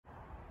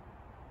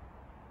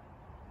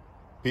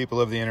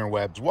People of the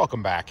interwebs,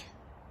 welcome back.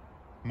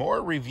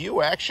 More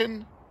review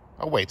action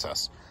awaits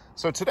us.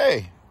 So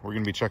today, we're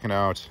going to be checking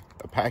out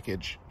a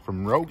package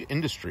from Rogue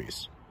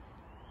Industries.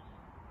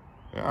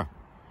 Yeah,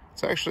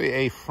 it's actually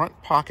a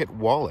front pocket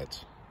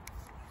wallet.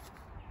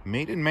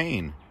 Made in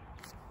Maine,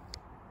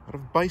 out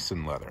of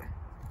bison leather.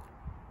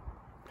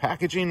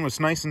 Packaging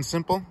was nice and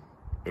simple.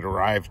 It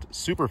arrived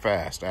super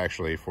fast,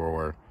 actually,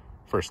 for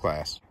first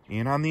class.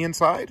 And on the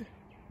inside,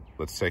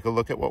 let's take a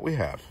look at what we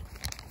have.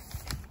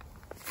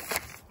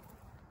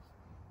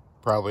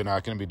 Probably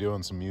not going to be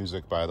doing some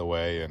music, by the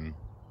way, in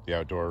the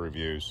outdoor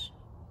reviews.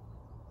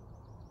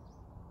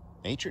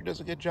 Nature does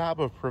a good job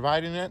of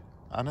providing it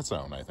on its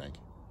own, I think.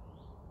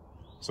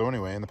 So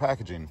anyway, in the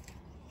packaging,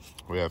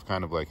 we have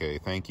kind of like a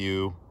thank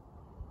you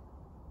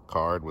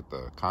card with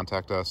the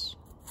contact us,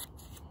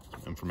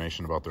 some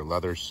information about their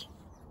leathers,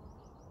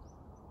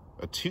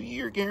 a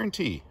 2-year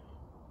guarantee,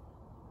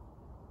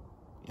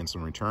 and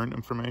some return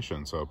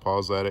information. So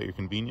pause that at your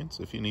convenience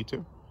if you need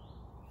to.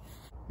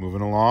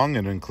 Moving along,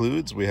 it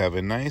includes, we have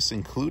a nice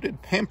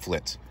included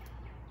pamphlet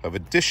of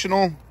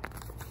additional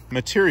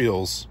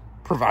materials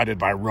provided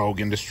by Rogue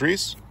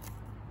Industries.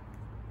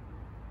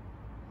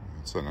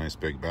 It's a nice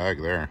big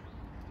bag there.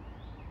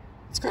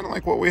 It's kind of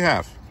like what we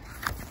have.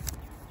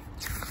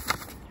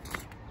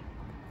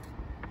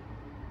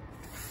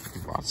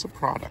 Lots of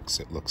products,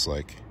 it looks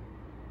like.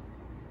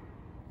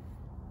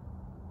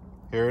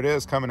 Here it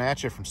is, coming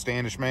at you from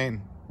Standish,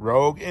 Maine.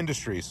 Rogue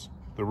Industries,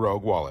 the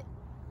Rogue Wallet.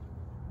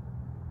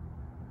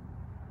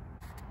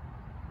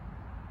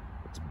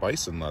 It's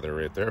bison leather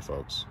right there,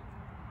 folks.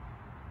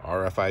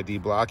 RFID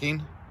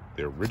blocking,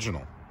 the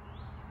original.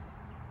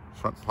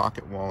 Front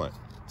pocket wallet.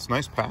 It's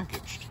nice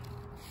packaged.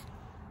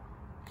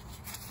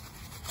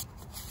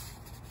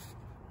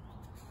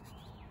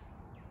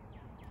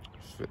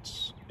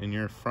 Fits in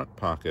your front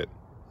pocket.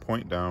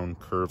 Point down,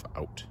 curve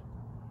out.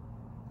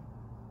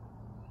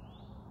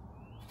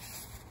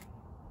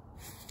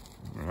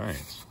 All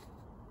right.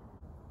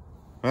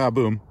 Ah,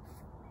 boom.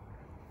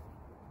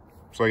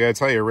 So I gotta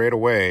tell you right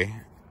away,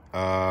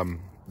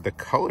 the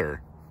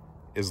color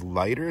is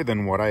lighter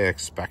than what I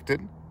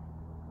expected,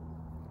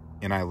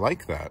 and I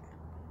like that.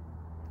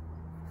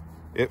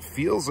 It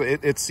feels,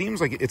 it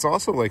seems like it's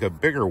also like a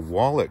bigger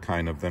wallet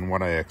kind of than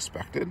what I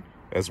expected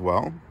as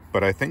well,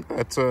 but I think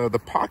that the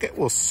pocket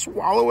will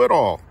swallow it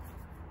all.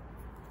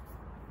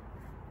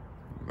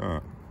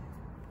 So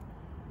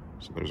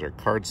there's our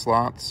card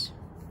slots,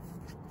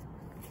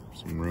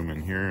 some room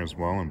in here as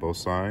well on both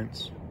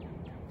sides,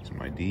 some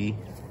ID.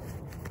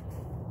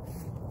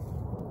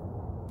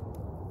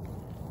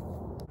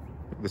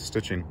 The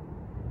stitching.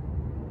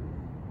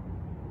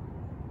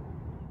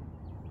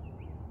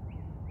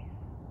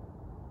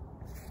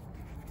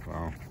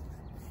 Wow.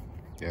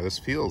 Yeah, this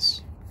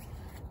feels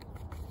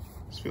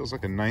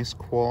like a nice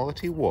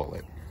quality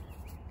wallet.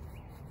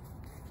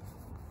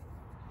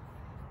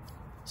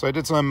 So I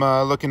did some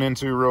looking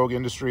into Rogue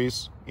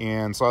Industries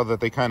and saw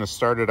that they kind of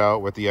started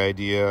out with the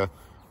idea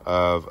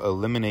of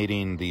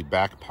eliminating the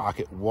back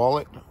pocket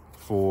wallet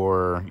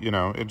for, you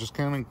know, it just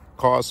kind of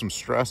caused some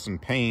stress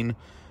and pain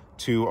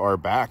to our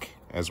back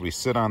as we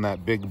sit on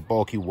that big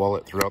bulky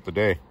wallet throughout the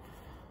day.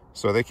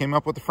 So they came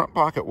up with the front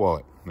pocket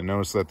wallet. I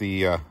noticed that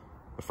the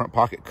front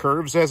pocket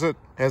curves as it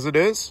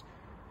is.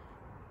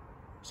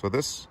 So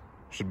this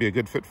should be a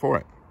good fit for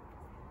it.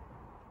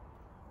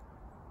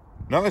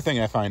 Another thing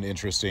I find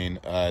interesting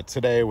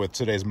today with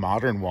today's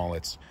modern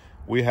wallets,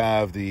 we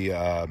have the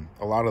a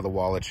lot of the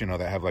wallets, you know,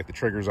 that have like the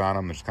triggers on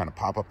them that just kind of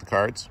pop up the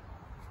cards.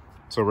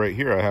 So right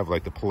here I have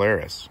like the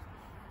Polaris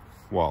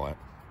wallet.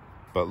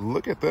 But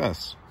look at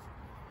this.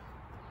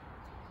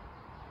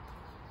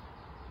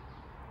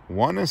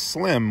 One is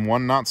slim,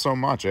 one not so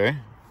much, eh?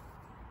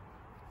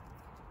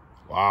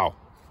 Wow.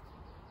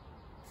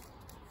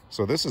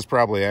 So this is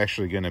probably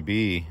actually going to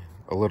be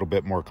a little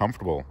bit more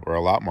comfortable, or a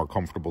lot more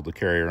comfortable to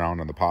carry around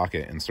in the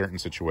pocket in certain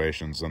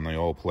situations than the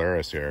old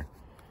Polaris here.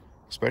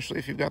 Especially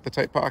if you've got the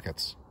tight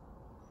pockets.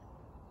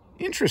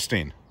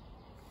 Interesting.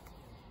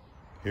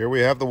 Here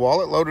we have the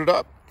wallet loaded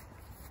up.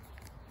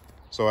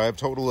 So I have a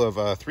total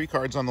of 3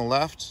 cards on the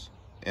left,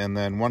 and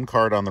then 1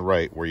 card on the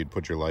right where you'd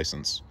put your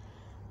license.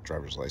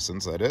 Driver's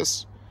license, that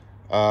is.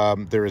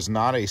 There is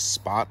not a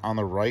spot on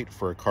the right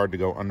for a card to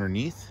go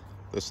underneath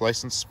this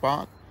license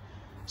spot.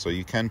 So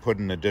you can put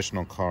an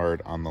additional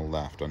card on the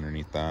left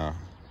underneath the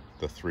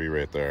 3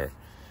 right there.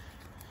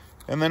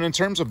 And then in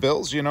terms of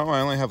bills, you know,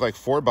 I only have like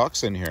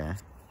 $4 in here.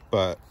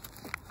 But,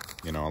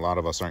 you know, a lot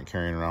of us aren't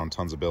carrying around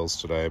tons of bills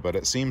today. But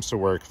it seems to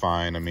work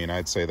fine. I mean,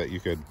 I'd say that you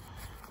could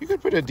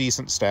put a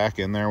decent stack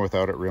in there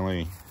without it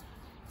really,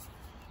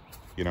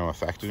 you know,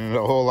 affecting it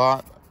a whole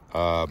lot.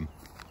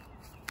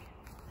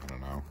 I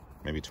don't know,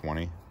 maybe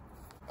 20.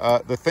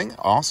 The thing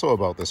also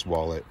about this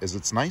wallet is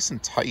it's nice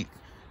and tight.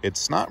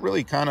 It's not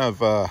really kind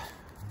of, I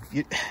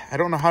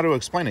don't know how to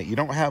explain it. You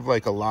don't have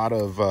like a lot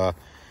of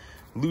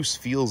loose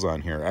feels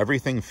on here.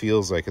 Everything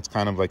feels like it's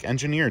kind of like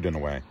engineered in a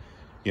way.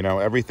 You know,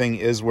 everything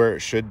is where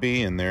it should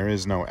be and there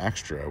is no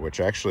extra,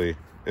 which actually,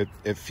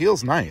 it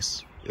feels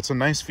nice. It's a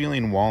nice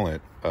feeling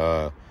wallet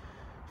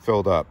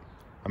filled up.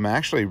 I'm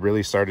actually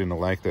really starting to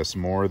like this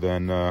more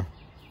than the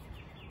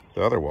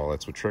other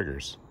wallets with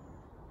triggers.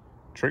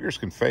 Triggers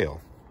can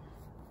fail.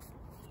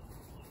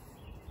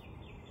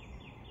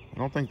 I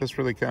don't think this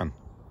really can.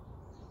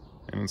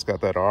 And it's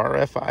got that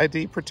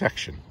RFID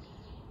protection.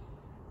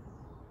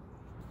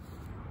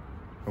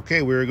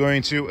 Okay, we're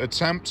going to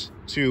attempt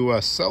to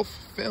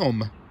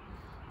self-film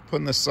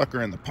putting this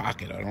sucker in the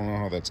pocket. I don't know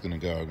how that's going to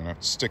go. I'm going to have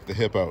to stick the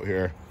hip out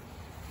here.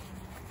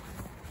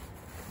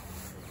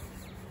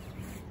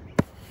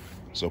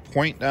 So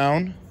point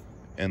down,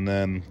 and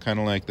then kind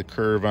of like the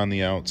curve on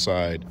the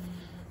outside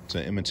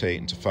to imitate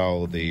and to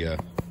follow the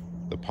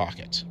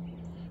pocket.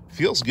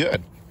 Feels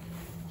good.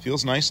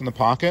 Feels nice in the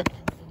pocket.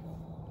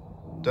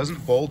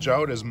 Doesn't bulge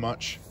out as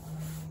much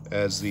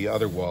as the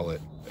other wallet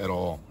at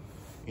all.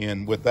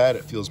 And with that,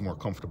 it feels more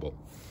comfortable.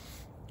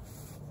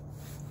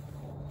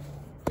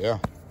 Yeah.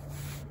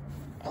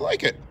 I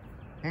like it.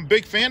 I'm a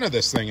big fan of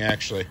this thing,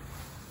 actually.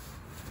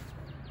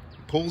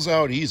 Pulls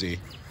out easy.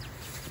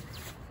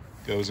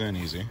 Goes in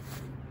easy.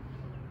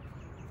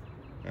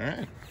 All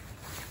right.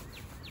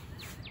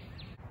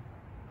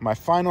 My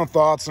final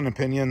thoughts and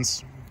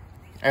opinions.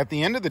 At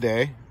the end of the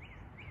day,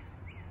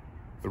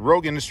 the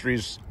Rogue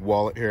Industries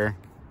wallet here,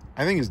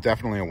 I think is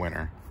definitely a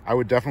winner. I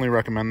would definitely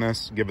recommend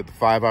this. Give it the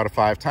 5 out of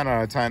 5, 10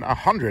 out of 10,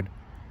 100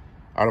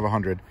 out of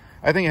 100.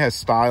 I think it has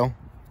style.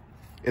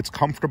 It's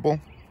comfortable.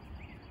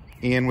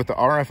 And with the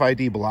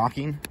RFID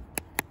blocking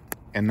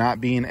and not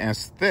being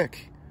as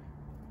thick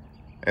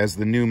as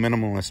the new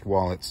Minimalist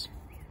wallets,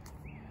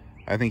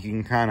 I think you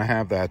can kind of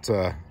have that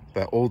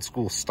that old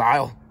school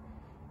style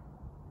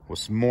with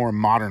some more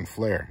modern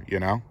flair, you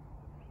know?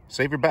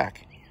 Save your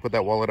back. Put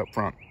that wallet up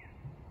front.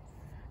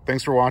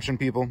 Thanks for watching,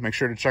 people. Make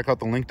sure to check out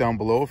the link down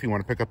below if you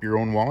want to pick up your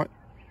own wallet,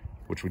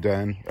 which we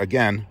then,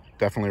 again,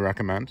 definitely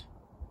recommend.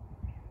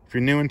 If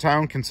you're new in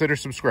town, consider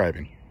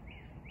subscribing.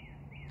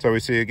 Until we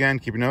see you again,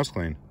 keep your nose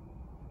clean.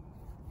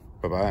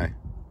 Bye-bye.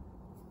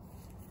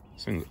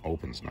 This thing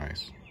opens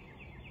nice.